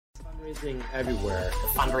Fundraising everywhere.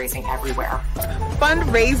 Fundraising everywhere.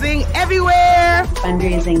 Fundraising everywhere.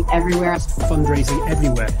 Fundraising everywhere. Fundraising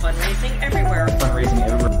everywhere. Fundraising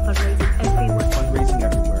everywhere. Fundraising everywhere. Fundraising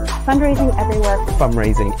everywhere.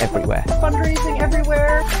 Fundraising everywhere. Fundraising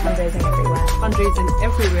everywhere. Fundraising everywhere.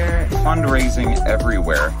 Fundraising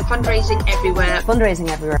everywhere. Fundraising everywhere. Fundraising everywhere. Fundraising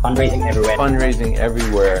everywhere. Fundraising everywhere. Fundraising everywhere. Fundraising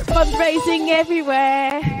everywhere. Fundraising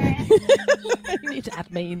everywhere. You need to add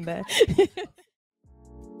me in there.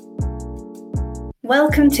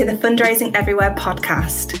 Welcome to the Fundraising Everywhere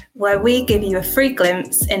podcast, where we give you a free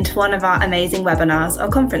glimpse into one of our amazing webinars or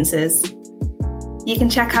conferences. You can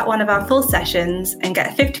check out one of our full sessions and get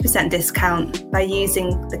a 50% discount by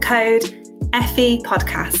using the code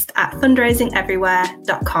FEPodcast at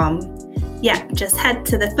fundraisingeverywhere.com. Yeah, just head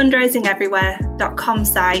to the fundraisingeverywhere.com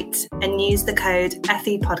site and use the code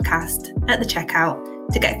FEPodcast at the checkout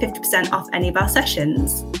to get 50% off any of our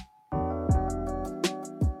sessions.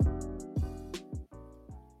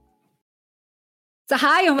 So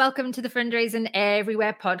hi and welcome to the Fundraising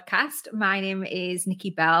Everywhere podcast. My name is Nikki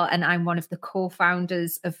Bell and I'm one of the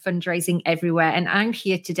co-founders of Fundraising Everywhere, and I'm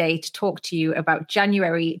here today to talk to you about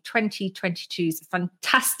January 2022's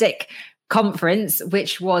fantastic conference,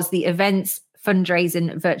 which was the Events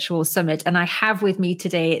Fundraising Virtual Summit. And I have with me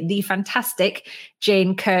today the fantastic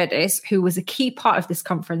Jane Curtis, who was a key part of this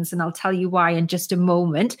conference, and I'll tell you why in just a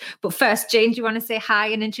moment. But first, Jane, do you want to say hi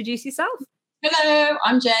and introduce yourself? Hello,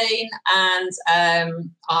 I'm Jane, and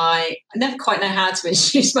I never quite know how to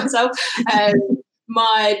introduce myself.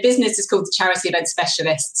 My business is called the Charity Event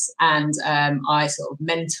Specialists, and I sort of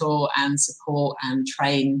mentor and support and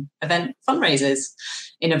train event fundraisers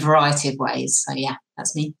in a variety of ways. So yeah,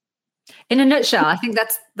 that's me. In a nutshell, I think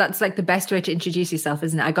that's like the best way to introduce yourself,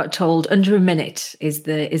 isn't it? I got told under a minute is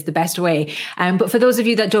the best way. But for those of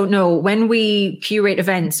you that don't know, when we curate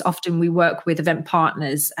events, often we work with event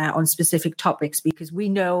partners on specific topics because we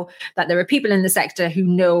know that there are people in the sector who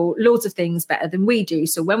know loads of things better than we do.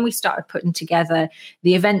 So when we started putting together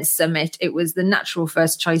the Events Summit, it was the natural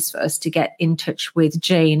first choice for us to get in touch with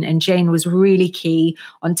Jane. And Jane was really key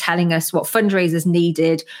on telling us what fundraisers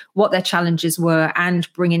needed, what their challenges were,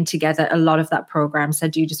 and bringing together a lot of that program. So I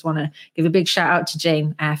do just want to give a big shout out to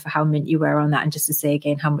Jane for how mint you were on that, and just to say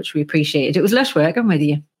again how much we appreciate it. It was lush work. I'm with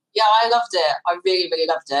you. Yeah, I loved it. I really, really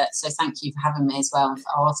loved it. So thank you for having me as well, and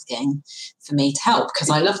for asking for me to help, because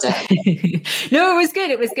I loved it. No, it was good.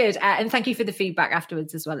 It was good. And thank you for the feedback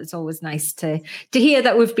afterwards as well. It's always nice to hear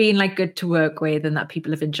that we've been like good to work with and that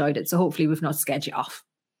people have enjoyed it. So hopefully we've not scared you off.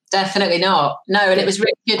 Definitely not. No, and it was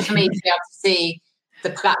really good for me to be able to see the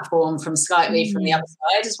platform from slightly from the other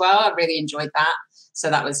side as well. I really enjoyed that. So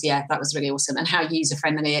that was really awesome, and how user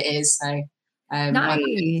friendly it is. So nice. I've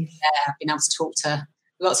been able to talk to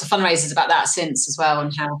lots of fundraisers about that since as well,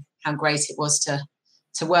 and how great it was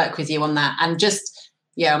to work with you on that. And just,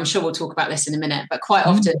 yeah, I'm sure we'll talk about this in a minute, but quite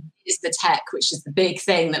often it's the tech, which is the big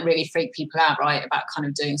thing that really freak people out, right? About kind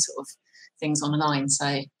of doing sort of things online.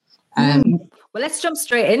 So well, let's jump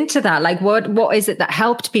straight into that. Like, what is it that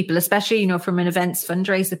helped people, especially, you know, from an events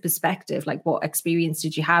fundraiser perspective? Like, what experience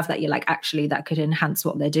did you have that you're like, actually, that could enhance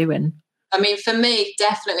what they're doing? I mean, for me,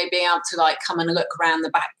 definitely being able to like come and look around the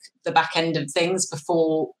back end of things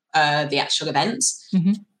before the actual events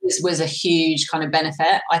was a huge kind of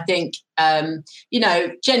benefit. I think, you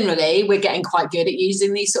know, generally we're getting quite good at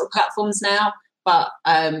using these sort of platforms now, but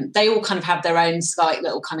they all kind of have their own slight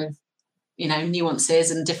little kind of, you know, nuances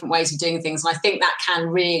and different ways of doing things. And I think that can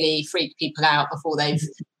really freak people out before they've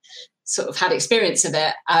sort of had experience of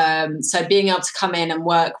it. So being able to come in and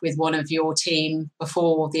work with one of your team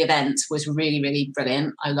before the event was really, really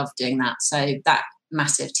brilliant. I love doing that. So that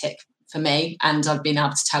massive tick for me. And I've been able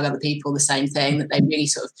to tell other people the same thing, that they really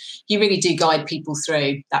you really do guide people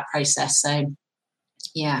through that process. So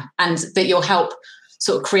yeah, and that you'll help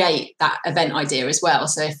sort of create that event idea as well.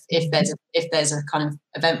 So if there's a kind of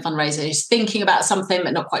event fundraiser who's thinking about something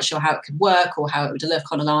but not quite sure how it could work or how it would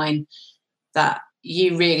look online, that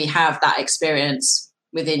you really have that experience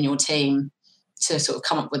within your team to sort of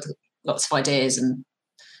come up with lots of ideas and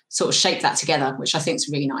sort of shape that together, which I think is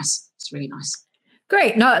really nice. It's really nice.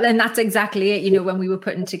 Great. No, and that's exactly it. You know, when we were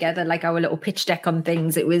putting together like our little pitch deck on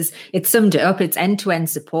things, it summed it up. It's end-to-end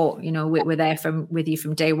support. You know, we're there with you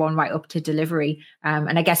from day one right up to delivery.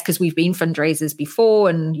 And I guess because we've been fundraisers before,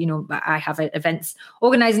 and you know, I have an events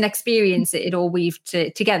organizing experience, it all weaved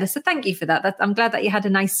together. So thank you for that. I'm glad that you had a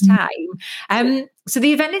nice time. So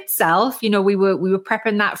the event itself, we were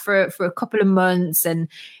prepping that for a couple of months, and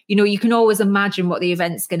you can always imagine what the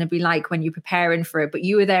event's going to be like when you're preparing for it. But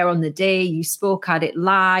you were there on the day, you spoke at it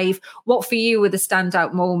live. What for you were the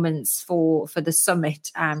standout moments for the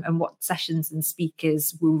summit, and what sessions and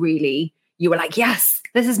speakers were really, you were like, yes,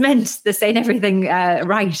 this is meant. They're saying everything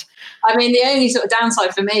right. I mean, the only sort of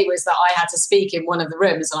downside for me was that I had to speak in one of the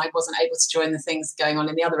rooms and I wasn't able to join the things going on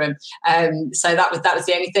in the other room. So that was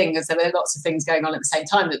the only thing, because there were lots of things going on at the same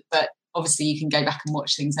time. But obviously, you can go back and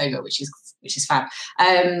watch things over, which is fab.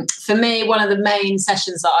 For me, one of the main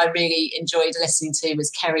sessions that I really enjoyed listening to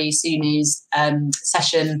was Kerry Sunu's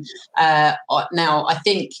session. Now, I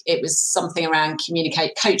think it was something around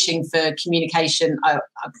coaching for communication. I'm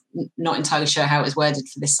not entirely sure how it was worded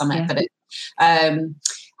for this summit, but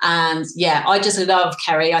and yeah, I just love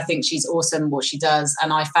Kerry. I think she's awesome what she does,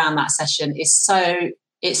 and I found that session is so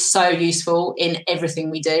useful in everything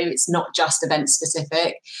we do. It's not just event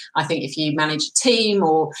specific. I think if you manage a team,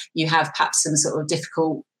 or you have perhaps some sort of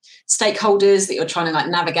difficult stakeholders that you're trying to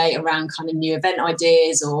navigate around kind of new event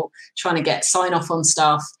ideas, or trying to get sign off on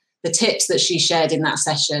stuff, the tips that she shared in that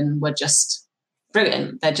session were just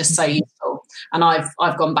brilliant. They're just so useful. And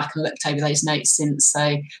I've gone back and looked over those notes since.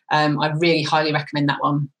 So I really highly recommend that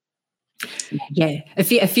one. Yeah, a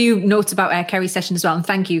few notes about Kerry's session as well, and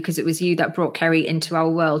thank you, because it was you that brought Kerry into our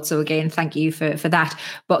world. So again, thank you for that.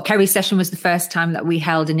 But Kerry's session was the first time that we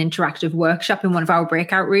held an interactive workshop in one of our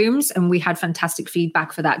breakout rooms, and we had fantastic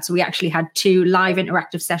feedback for that. So we actually had 2 live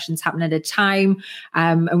interactive sessions happen at a time,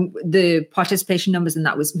 and the participation numbers in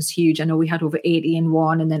that was huge. I know we had over 80 in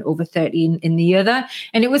one and then over 30 in the other,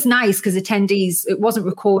 and it was nice because attendees, it wasn't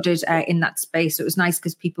recorded in that space, so it was nice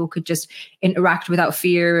because people could just interact without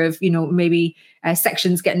fear of maybe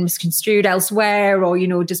sections getting misconstrued elsewhere, or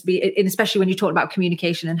just be, and especially when you talk about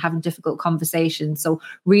communication and having difficult conversations. So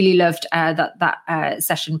really loved that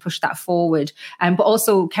session, pushed that forward. But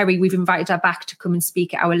also, Kerry, we've invited her back to come and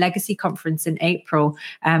speak at our Legacy conference in April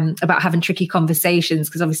about having tricky conversations,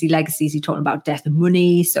 because obviously legacies, you're talking about death and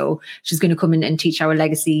money. So she's going to come in and teach our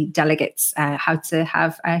Legacy delegates how to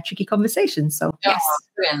have tricky conversations. So yes,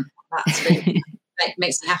 brilliant. That's really it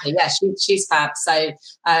makes me happy. Yeah, she's fab. So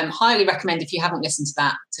highly recommend, if you haven't listened to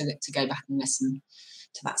that, to go back and listen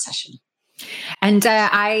to that session. And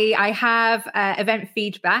I have event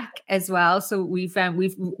feedback as well. So we've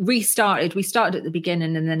restarted. We started at the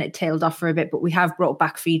beginning and then it tailed off for a bit, but we have brought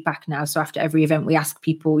back feedback now. So after every event, we ask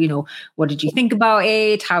people, what did you think about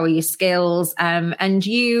it? How are your skills? And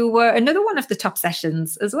you were another one of the top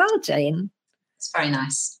sessions as well, Jane. It's very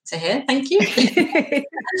nice to hear. Thank you.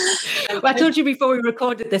 Well, I told you before we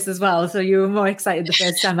recorded this as well, so you were more excited the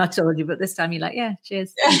first time I told you, but this time you're like, yeah,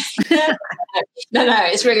 cheers. No,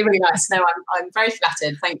 it's really, really nice. No, I'm very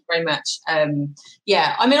flattered. Thank you very much.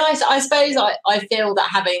 Yeah, I mean, I suppose I feel that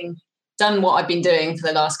having done what I've been doing for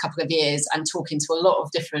the last couple of years and talking to a lot of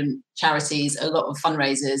different charities, a lot of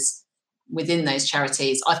fundraisers within those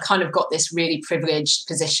charities, I've kind of got this really privileged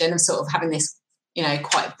position of sort of having this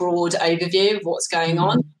quite broad overview of what's going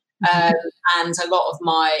on. And a lot of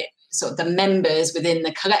my sort of the members within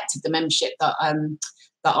the collective, the membership that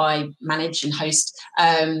I manage and host,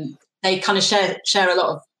 they kind of share a lot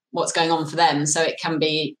of what's going on for them. So it can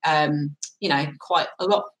be, quite a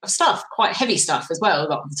lot of stuff, quite heavy stuff as well a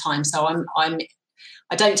lot of the time. So I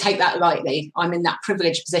don't take that lightly. I'm in that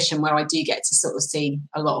privileged position where I do get to sort of see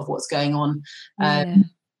a lot of what's going on, and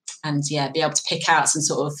be able to pick out some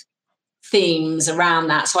sort of themes around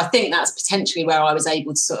that. So I think that's potentially where I was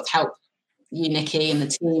able to sort of help you, Nikki, and the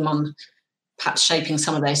team on perhaps shaping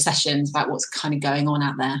some of those sessions about what's kind of going on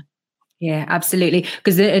out there. Yeah, absolutely.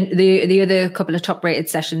 Because the other couple of top rated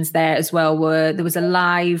sessions there as well there was a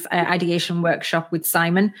live ideation workshop with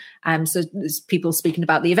Simon. So there's people speaking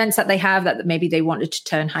about the events that they have that maybe they wanted to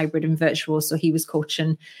turn hybrid and virtual. So he was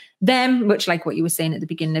coaching them, much like what you were saying at the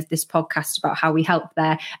beginning of this podcast about how we help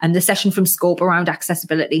there. And the session from Scope around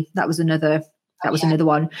accessibility, that was another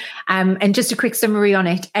one. And just a quick summary on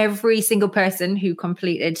it. Every single person who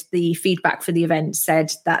completed the feedback for the event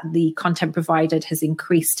said that the content provided has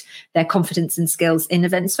increased their confidence and skills in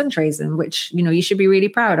events fundraising, which, you should be really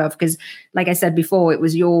proud of, because like I said before, it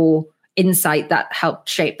was your insight that helped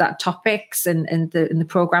shape that topics and the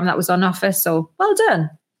program that was on offer. So well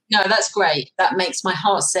done. No, that's great. That makes my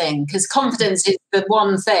heart sing, because confidence is the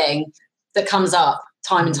one thing that comes up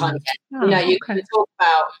time and time again. You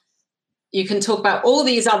can talk about all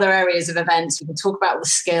these other areas of events. You can talk about the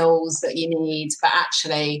skills that you need, but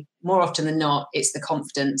actually, more often than not, it's the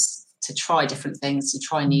confidence to try different things, to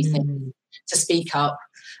try new things, to speak up.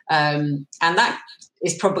 And that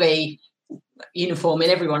is probably uniform in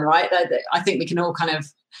everyone, right? I think we can all kind of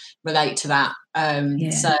relate to that.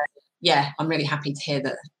 So yeah, I'm really happy to hear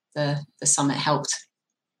that the summit helped.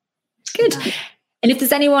 Good. And if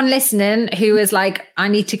there's anyone listening who is like, I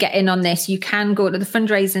need to get in on this, you can go to the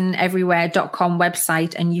fundraisingeverywhere.com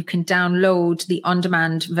website and you can download the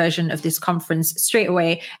on-demand version of this conference straight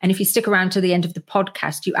away. And if you stick around to the end of the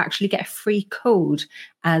podcast, you actually get a free code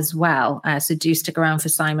as well. So do stick around for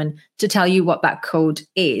Simon to tell you what that code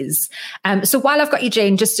is. So while I've got you,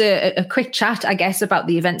 Jane, just a quick chat, I guess, about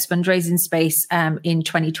the events fundraising space in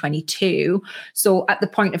 2022. So at the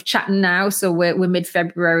point of chatting now, so we're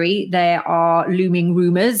mid-February, there are looming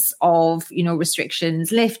rumors of,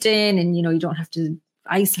 restrictions lifting and, you don't have to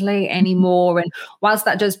isolate anymore. And whilst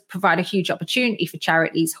that does provide a huge opportunity for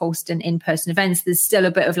charities hosting in-person events, there's still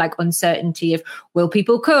a bit of like uncertainty of, will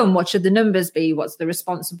people come? What should the numbers be? What's the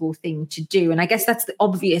responsible thing to do? And I guess that's the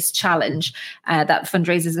obvious challenge that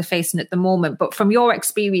fundraisers are facing at the moment. But from your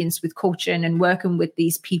experience with coaching and working with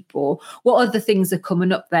these people, what other things are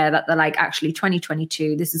coming up there that they're like, actually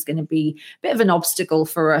 2022, this is going to be a bit of an obstacle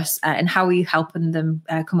for us, and how are you helping them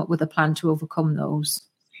come up with a plan to overcome those?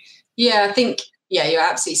 Yeah, I think, you're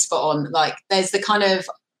absolutely spot on. Like, there's the kind of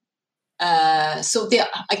I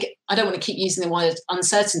don't want to keep using the word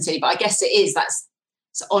uncertainty, but I guess it is. That's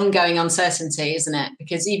ongoing uncertainty, isn't it?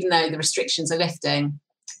 Because even though the restrictions are lifting,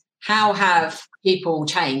 how have people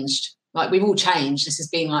changed? Like, we've all changed. This has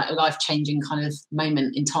been like a life-changing kind of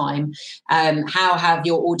moment in time. How have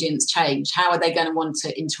your audience changed? How are they going to want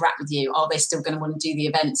to interact with you? Are they still going to want to do the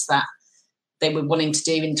events that they were wanting to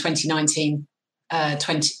do in 2019?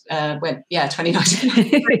 2019.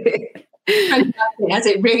 2019. Has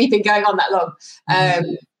it really been going on that long?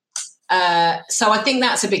 So I think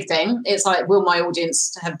that's a big thing. It's like, will my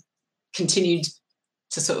audience have continued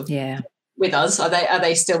to sort of with us? Are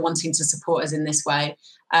they still wanting to support us in this way,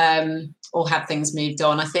 or have things moved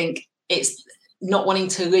on? I think it's not wanting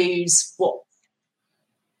to lose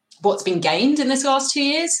what's been gained in this last 2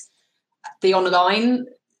 years, the online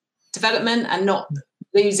development, and not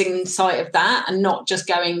losing sight of that, and not just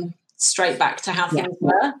going straight back to how things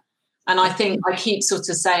were. And I think I keep sort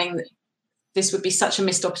of saying that this would be such a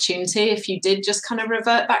missed opportunity if you did just kind of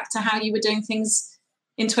revert back to how you were doing things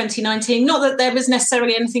in 2019. Not that there was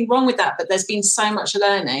necessarily anything wrong with that, but there's been so much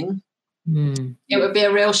learning. It would be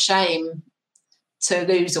a real shame to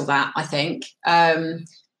lose all that, I think. And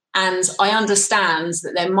I understand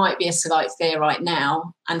that there might be a slight fear right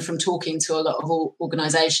now, and from talking to a lot of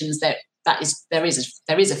organisations, there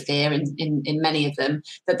is a fear in many of them,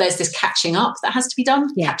 that there's this catching up that has to be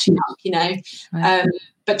done. Catching up, Right.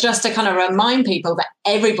 But just to kind of remind people that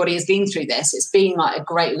everybody has been through this. It's been like a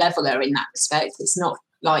great leveler in that respect. It's not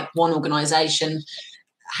like one organisation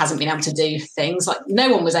hasn't been able to do things. Like, no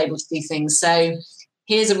one was able to do things. So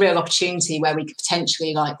here's a real opportunity where we could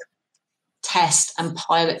potentially like test and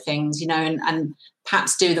pilot things, and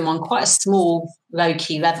perhaps do them on quite a small,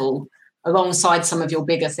 low-key level, alongside some of your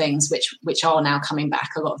bigger things, which are now coming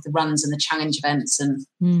back, a lot of the runs and the challenge events and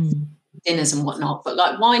dinners and whatnot. But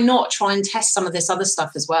like, why not try and test some of this other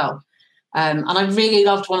stuff as well? And I really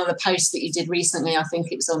loved one of the posts that you did recently. I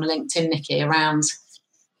think it was on LinkedIn, Nikki, around,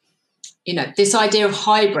 this idea of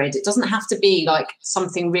hybrid. It doesn't have to be like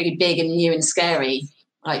something really big and new and scary.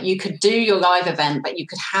 Like, you could do your live event, but you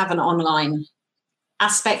could have an online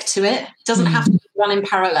aspect to it. It doesn't have to run in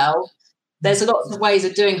parallel. There's a lot of ways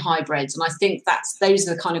of doing hybrids, and I think those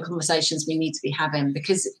are the kind of conversations we need to be having,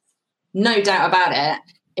 because no doubt about it,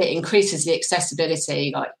 it increases the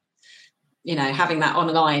accessibility, like, having that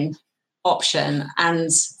online option.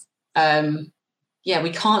 And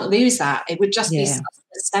we can't lose that. It would just be such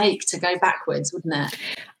a mistake to go backwards, wouldn't it?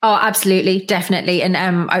 Oh, absolutely, definitely. And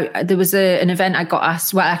there was an event I got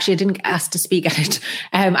asked. Well, actually, I didn't get asked to speak at it.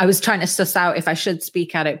 I was trying to suss out if I should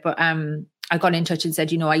speak at it, but I got in touch and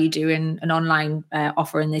said, are you doing an online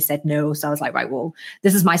offer? And they said no. So I was like, right, well,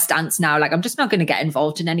 this is my stance now. Like, I'm just not going to get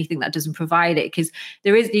involved in anything that doesn't provide it, because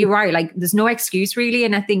you're right, like, there's no excuse really.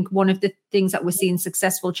 And I think one of the things that we're seeing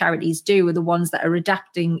successful charities do are the ones that are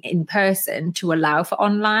adapting in person to allow for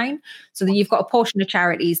online. So that you've got a portion of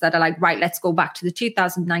charities that are like, right, let's go back to the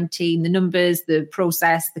 2019, the numbers, the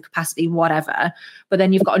process, the capacity, whatever. But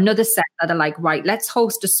then you've got another set that are like, right, let's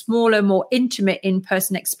host a smaller, more intimate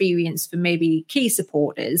in-person experience for maybe maybe key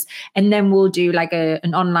supporters. And then we'll do like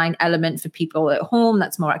an online element for people at home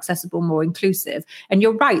that's more accessible, more inclusive. And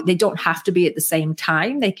you're right, they don't have to be at the same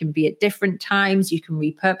time. They can be at different times. You can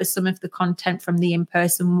repurpose some of the content from the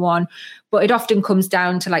in-person one, but it often comes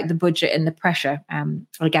down to like the budget and the pressure,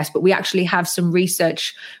 I guess. But we actually have some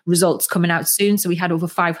research results coming out soon. So we had over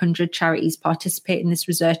 500 charities participate in this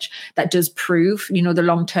research that does prove, the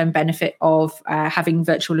long-term benefit of having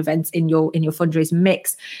virtual events in your fundraising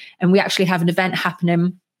mix. And we actually have an event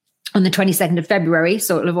happening on the 22nd of February.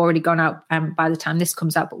 So it'll have already gone out by the time this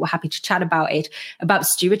comes out, but we're happy to chat about it, about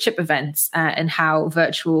stewardship events and how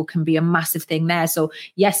virtual can be a massive thing there. So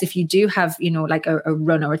yes, if you do have, like a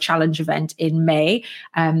run or a challenge event in May,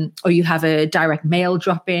 or you have a direct mail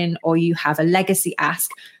drop in, or you have a legacy ask,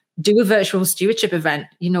 do a virtual stewardship event,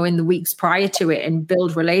 in the weeks prior to it, and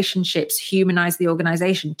build relationships, humanize the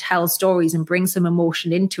organization, tell stories, and bring some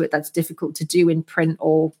emotion into it that's difficult to do in print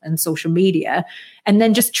or in social media. And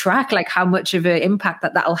then just track like how much of an impact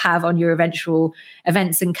that'll have on your eventual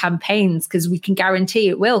events and campaigns, because we can guarantee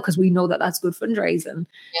it will, because we know that that's good fundraising.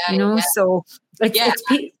 So it's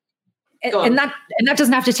and that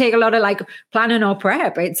doesn't have to take a lot of like planning or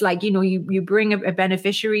prep. It's like, you bring a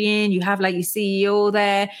beneficiary in, you have like your CEO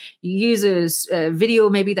there, you use a video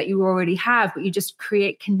maybe that you already have, but you just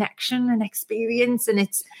create connection and experience. And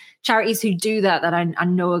it's charities who do that I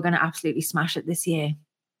know are going to absolutely smash it this year.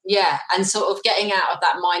 Yeah. And sort of getting out of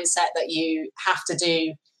that mindset that you have to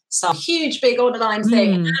do some huge big online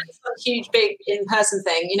thing and some huge big in-person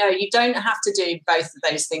thing. You don't have to do both of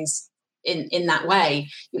those things in that way.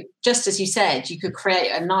 Just as you said, you could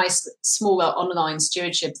create a nice smaller online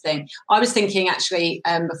stewardship thing. I was thinking actually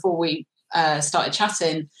before we started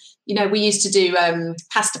chatting, we used to do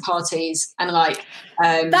pasta parties and like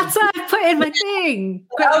that's what I put in my thing.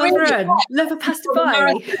 Run. Love a pasta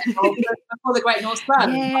party before the Great North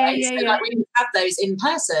Run. Like we would have those in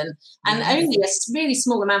person, and only a really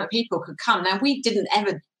small amount of people could come. Now we didn't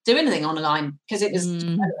ever do anything online because it was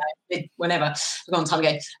whenever a long time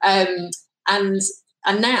ago,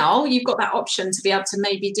 and now you've got that option to be able to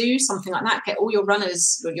maybe do something like that, get all your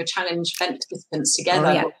runners or your challenge event participants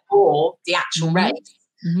together before the actual race.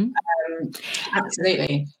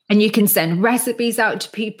 Absolutely. And you can send recipes out to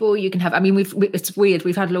people. You can have, it's weird.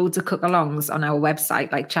 We've had loads of cook-alongs on our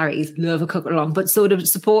website, like charities love a cook-along, but so do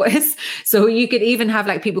supporters. So you could even have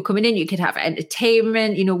like people coming in, you could have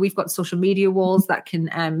entertainment. We've got social media walls that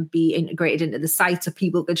can be integrated into the site so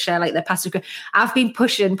people could share like their pasta. I've been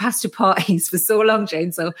pushing pasta parties for so long,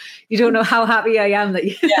 Jane. So you don't know how happy I am that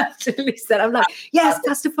you actually said, I'm like, yes,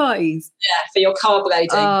 pasta parties. Yeah, for your carb loading.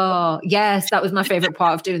 Oh, yes. That was my favorite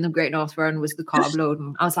part of doing the Great North Run, was the carb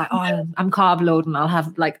loading. I was like, I'm carb loading. I'll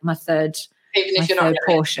have like my third, even if you're not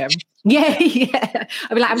portion. Yeah.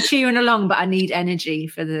 I'll be like, I'm cheering along, but I need energy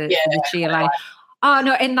for the cheer line. Oh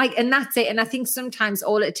no, and that's it. And I think sometimes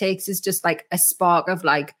all it takes is just like a spark of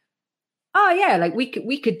like, oh yeah, like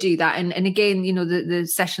we could do that. And again, the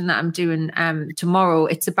session that I'm doing tomorrow,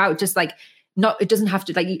 it's about just like, it doesn't have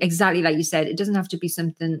to, like exactly like you said, it doesn't have to be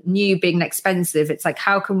something new, big and expensive. It's like,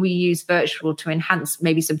 how can we use virtual to enhance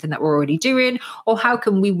maybe something that we're already doing? Or how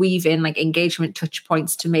can we weave in like engagement touch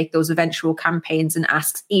points to make those eventual campaigns and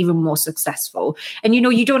asks even more successful? And,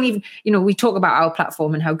 you don't even, we talk about our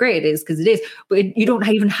platform and how great it is, because it is, but you don't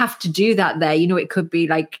even have to do that there. It could be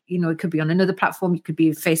like, it could be on another platform. It could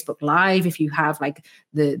be Facebook Live if you have like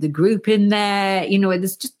the group in there.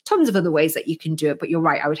 There's just tons of other ways that you can do it. But you're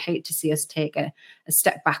right. I would hate to see us take a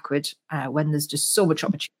step backward when there's just so much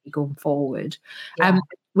opportunity going forward.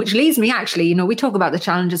 Which leads me actually, we talk about the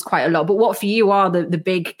challenges quite a lot, but what for you are the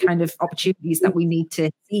big kind of opportunities that we need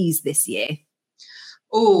to seize this year?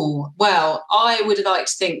 Oh, well, I would like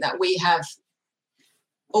to think that we have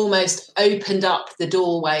almost opened up the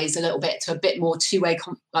doorways a little bit to a bit more two-way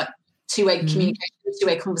communication,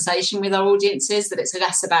 two-way conversation with our audiences, that it's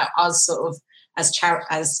less about us sort of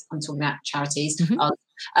as I'm talking about charities,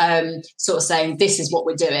 sort of saying, this is what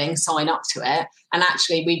we're doing, sign up to it. And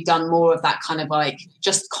actually we've done more of that kind of like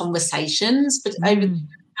just conversations over the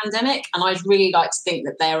pandemic. And I'd really like to think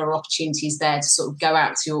that there are opportunities there to sort of go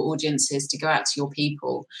out to your audiences, to go out to your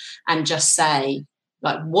people and just say,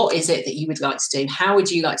 like, what is it that you would like to do? How would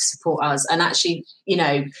you like to support us? And actually,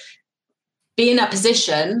 be in a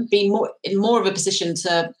position, be more of a position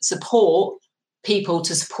to support people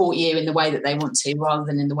to support you in the way that they want to, rather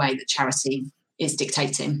than in the way that charity is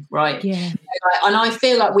dictating, right? Yeah. And I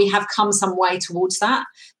feel like we have come some way towards that,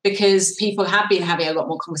 because people have been having a lot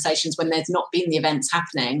more conversations when there's not been the events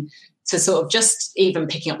happening, to sort of just even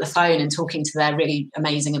picking up the phone and talking to their really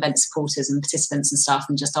amazing event supporters and participants and stuff,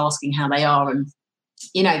 and just asking how they are. And,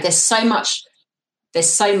 there's so much there's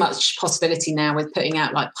so much possibility now with putting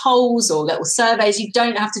out like polls or little surveys. You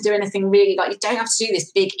don't have to do anything really, like you don't have to do this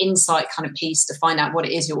big insight kind of piece to find out what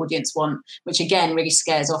it is your audience want, which again really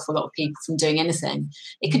scares off a lot of people from doing anything.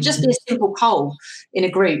 It could just be a simple poll in a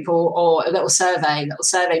group or a little survey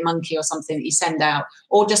monkey or something that you send out,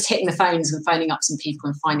 or just hitting the phones and phoning up some people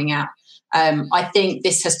and finding out. I think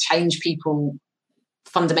this has changed people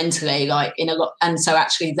fundamentally, like in a lot, and so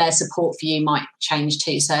actually their support for you might change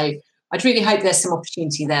too. So I'd really hope there's some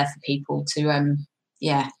opportunity there for people to, And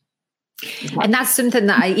that's something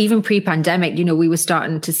that even pre-pandemic, you know, we were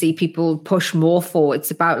starting to see people push more for.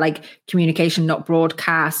 It's about like communication, not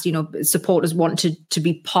broadcast. You know, supporters wanted to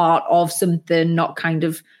be part of something, not kind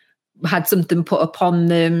of had something put upon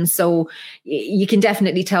them. So you can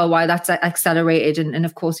definitely tell why that's accelerated. And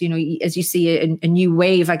of course, you know, as you see a new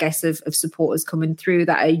wave, I guess, of supporters coming through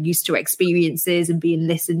that are used to experiences and being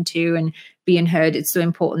listened to and being heard. It's so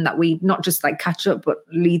important that we not just like catch up, but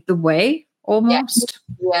lead the way almost.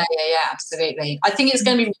 Yeah, absolutely. I think it's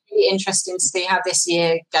going to be really interesting to see how this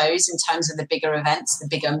year goes in terms of the bigger events, the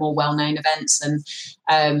bigger, more well-known events.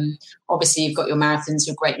 And obviously you've got your marathons,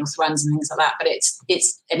 your Great North Runs and things like that, but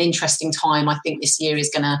it's an interesting time. I think this year is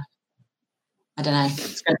going to, I don't know,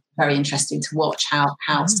 it's going to be very interesting to watch how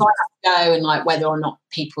sign-ups go and like whether or not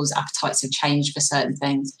people's appetites have changed for certain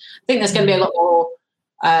things. I think there's going to be a lot more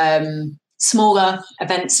smaller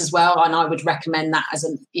events as well, and I would recommend that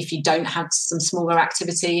if you don't have some smaller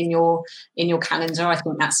activity in your calendar, I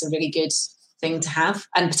think that's a really good thing to have,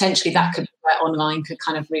 and potentially that could where online could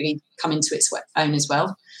kind of really come into its own as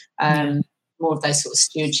well. More of those sort of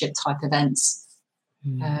stewardship type events.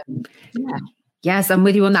 Yes, I'm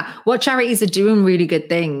with you on that. What charities are doing really good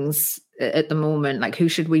things at the moment? Like, who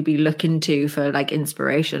should we be looking to for like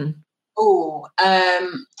inspiration?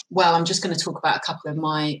 Well, I'm just going to talk about a couple of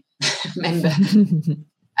my members.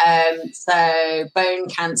 So Bone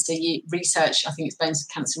Cancer Research, I think it's Bone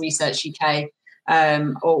Cancer Research UK,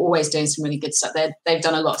 are always doing some really good stuff. They've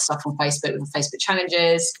done a lot of stuff on Facebook with Facebook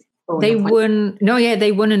challenges. They won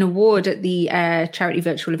an award at the Charity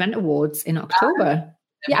Virtual Event Awards in October.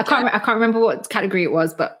 I can't remember what category it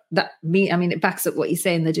was, but it backs up what you're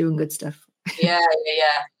saying. They're doing good stuff. Yeah.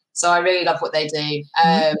 So I really love what they do.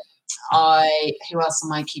 Who else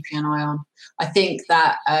am I keeping an eye on? I think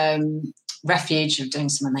that Refuge are doing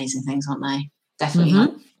some amazing things, aren't they? Definitely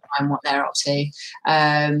on what they're up to.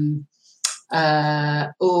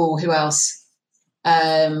 Who else?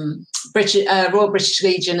 Royal British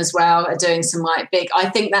Legion as well are doing some like big. I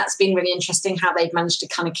think that's been really interesting how they've managed to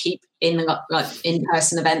kind of keep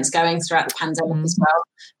in-person events going throughout the pandemic as well.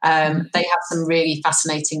 They have some really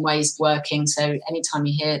fascinating ways of working. So anytime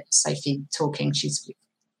you hear Sophie talking, she's a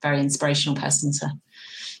very inspirational person to,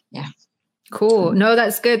 Cool. No,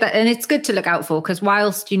 that's good. And it's good to look out for, because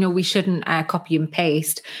whilst, you know, we shouldn't copy and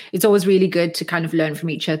paste, it's always really good to kind of learn from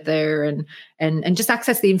each other and just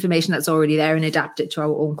access the information that's already there and adapt it to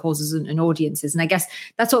our own causes and audiences. And I guess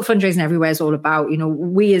that's what Fundraising Everywhere is all about. You know,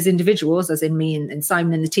 we as individuals, as in me and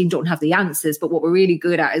Simon and the team, don't have the answers, but what we're really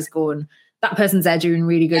good at is going, that person's there doing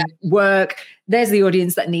really good work. There's the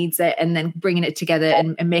audience that needs it, and then bringing it together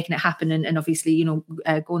and making it happen. And obviously, you know,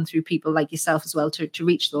 going through people like yourself as well to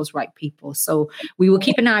reach those right people. So we will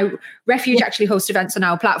keep an eye. Refuge actually host events on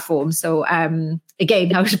our platform. So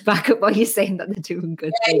again, I would back up what you're saying that they're doing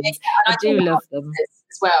good things. I do love them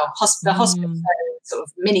as well. The hospital sort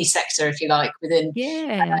of mini sector, if you like, within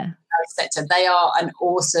sector. They are an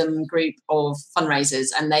awesome group of fundraisers,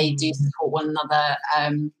 and they do support one another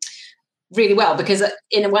really well, because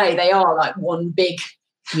in a way they are like one big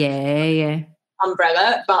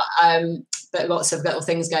umbrella, but lots of little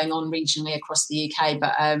things going on regionally across the UK.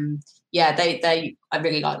 But I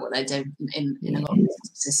really like what they do in a lot of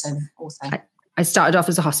businesses. So also I started off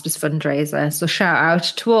as a hospice fundraiser, so shout out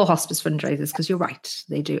to all hospice fundraisers, because you're right,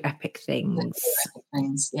 they do epic things.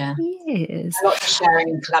 Yeah. Yes. A lot of sharing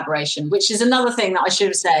and collaboration, which is another thing that I should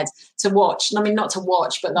have said to watch. I mean, not to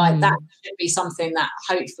watch, but like that should be something that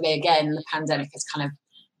hopefully, again, the pandemic has kind of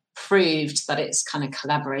proved that it's kind of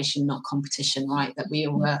collaboration, not competition, right? That we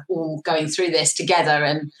are all going through this together,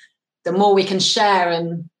 and the more we can share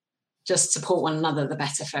and just support one another, the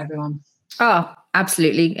better for everyone. Oh,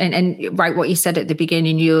 absolutely. And right, what you said at the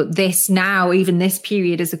beginning, this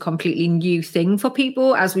period is a completely new thing for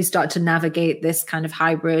people as we start to navigate this kind of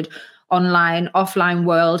hybrid online, offline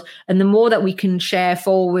world. And the more that we can share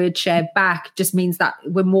forward, share back, just means that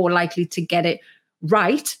we're more likely to get it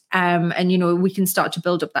right. And, you know, we can start to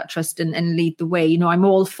build up that trust and lead the way. You know, I'm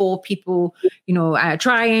all for people, you know,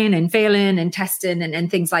 trying and failing and testing and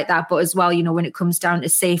things like that. But as well, you know, when it comes down to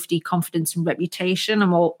safety, confidence and reputation,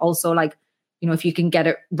 I'm also like, if you can get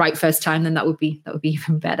it right first time, then that would be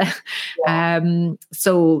even better.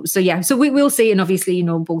 So we'll see. And obviously,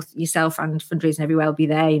 both yourself and Fundraising Everywhere will be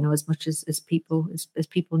there, as much as people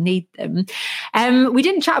need them. We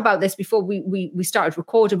didn't chat about this before we started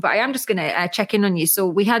recording, but I am just going to check in on you. So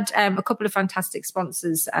we had a couple of fantastic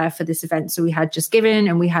sponsors for this event. So we had Just Giving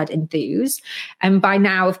and we had Enthuse. And by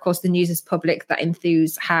now, of course, the news is public that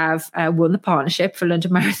Enthuse have won the partnership for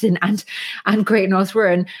London Marathon and Great North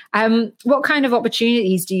Run. What kind of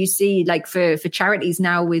opportunities do you see, like for charities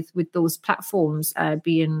now with those platforms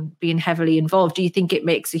being heavily involved? Do you think it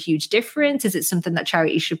makes a huge difference? Is it something that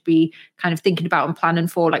charities should be kind of thinking about and planning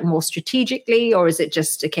for, like more strategically, or is it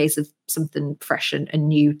just a case of something fresh and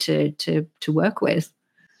new to work with?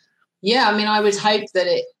 Yeah, I mean, I would hope that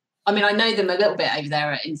I know them a little bit over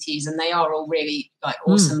there at Enthuse, and they are all really like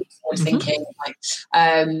awesome thinking.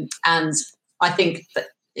 And I think that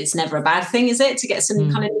it's never a bad thing, is it, to get some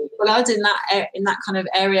kind of blood in that kind of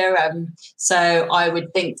area? So I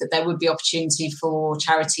would think that there would be opportunity for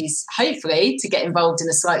charities, hopefully, to get involved in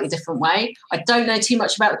a slightly different way. I don't know too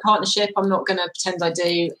much about the partnership. I'm not going to pretend I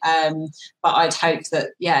do, but I'd hope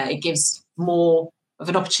that it gives more of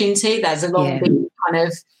an opportunity. There's a long been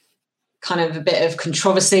kind of a bit of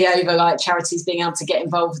controversy over like charities being able to get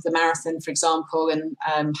involved with the marathon, for example, and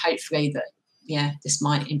hopefully that this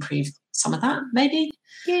might improve some of that, maybe.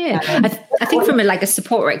 I think from a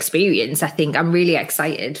supporter experience, I think I'm really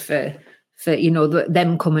excited for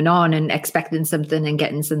them coming on and expecting something and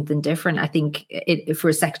getting something different. I think for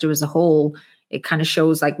a sector as a whole, it kind of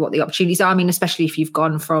shows like what the opportunities are. I mean, especially if you've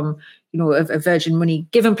gone from a Virgin Money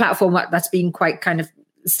given platform that's been quite kind of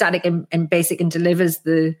static and basic and delivers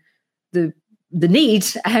the need,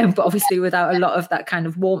 but obviously without a lot of that kind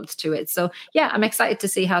of warmth to it. So I'm excited to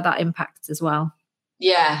see how that impacts as well.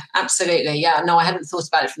 Yeah, absolutely. Yeah, no, I hadn't thought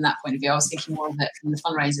about it from that point of view. I was thinking more of it from the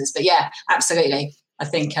fundraisers, but absolutely. I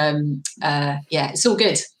think, it's all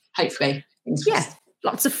good, hopefully.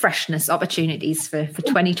 Lots of freshness opportunities for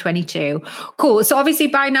 2022. Cool. So obviously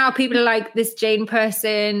by now people are like, this Jane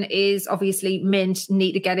person is obviously mint,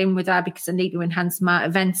 need to get in with her because I need to enhance my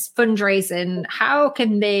events fundraising. How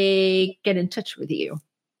can they get in touch with you?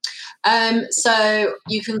 So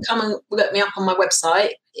you can come and look me up on my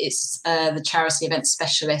website. It's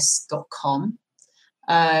thecharityeventspecialist.com.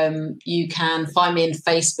 You can find me in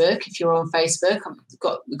Facebook if you're on Facebook.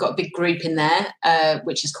 We've got a big group in there,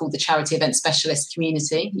 which is called the Charity Event Specialist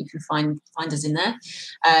Community. You can find us in there.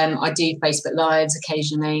 I do Facebook Lives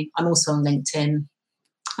occasionally. I'm also on LinkedIn.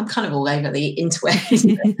 I'm kind of all over the interwebs.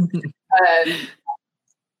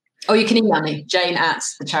 Or you can email me,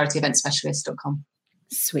 jane@thecharityeventspecialist.com.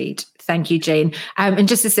 Sweet. Thank you, Jane. And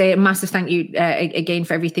just to say a massive thank you again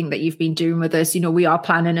for everything that you've been doing with us. We are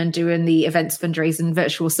planning on doing the Events Fundraising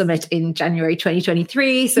Virtual Summit in January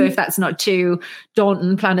 2023. So if that's not too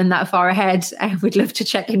daunting, planning that far ahead, we'd love to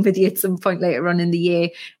check in with you at some point later on in the year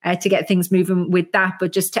to get things moving with that.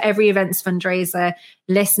 But just to every events fundraiser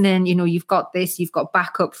listening, you've got this, you've got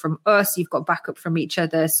backup from us, you've got backup from each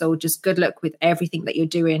other. So just good luck with everything that you're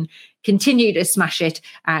doing. Continue to smash it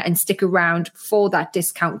and stick around for that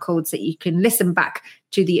discount code so you can listen back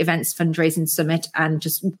to the Events Fundraising Summit and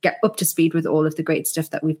just get up to speed with all of the great stuff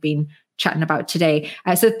that we've been chatting about today.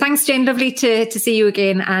 So thanks, Jane. Lovely to see you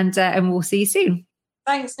again, and we'll see you soon.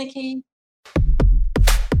 Thanks, Nikki.